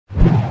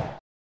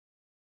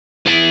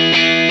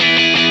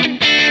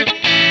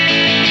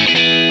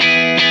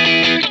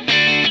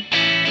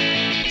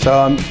So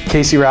I'm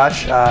Casey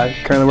Roch,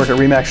 currently work at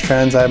Remax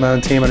Trends. I have my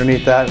own team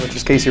underneath that, which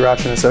is Casey Roch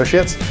and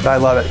Associates. But I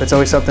love it. It's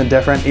always something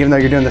different. Even though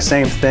you're doing the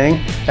same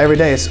thing every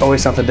day, it's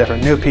always something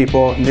different. New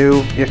people,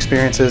 new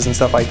experiences and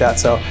stuff like that.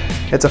 So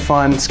it's a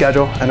fun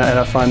schedule and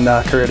a fun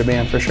career to be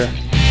in for sure.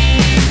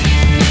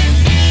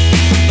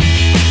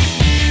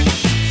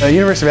 The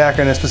University of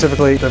Akron, and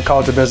specifically the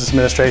College of Business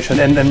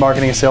Administration and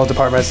marketing and sales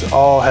departments,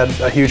 all had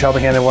a huge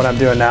helping hand in what I'm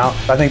doing now.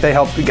 I think they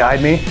helped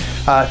guide me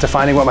to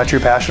finding what my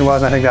true passion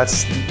was, and I think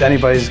that's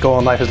anybody's goal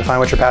in life, is to find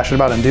what you're passionate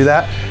about and do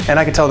that. And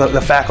I could tell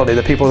the faculty,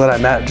 the people that I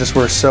met, just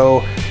were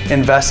so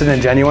invested and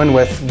genuine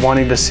with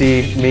wanting to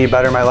see me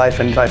better my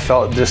life, and I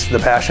felt just the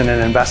passion and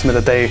investment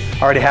that they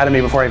already had in me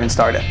before I even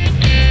started.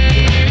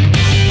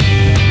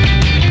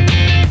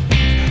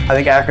 I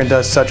think Akron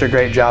does such a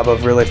great job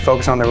of really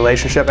focusing on the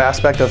relationship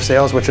aspect of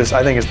sales, which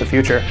I think is the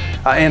future,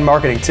 and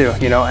marketing too.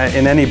 You know,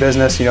 in any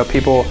business, you know,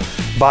 people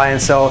buy and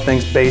sell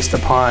things based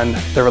upon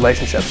the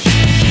relationships.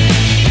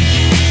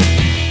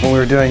 When we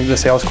were doing the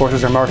sales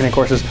courses or marketing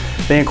courses,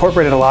 they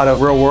incorporated a lot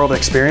of real-world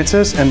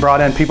experiences and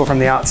brought in people from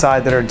the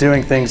outside that are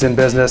doing things in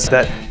business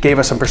that gave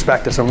us some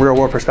perspective, some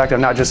real-world perspective,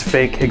 not just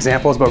fake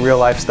examples, but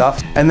real-life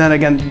stuff. And then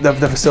again, the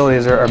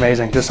facilities are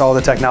amazing. Just all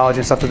the technology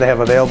and stuff that they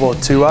have available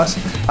to us,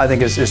 I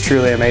think is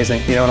truly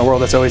amazing. You know, in a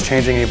world that's always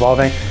changing and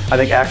evolving, I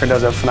think Akron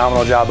does a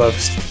phenomenal job of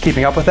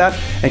keeping up with that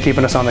and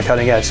keeping us on the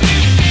cutting edge.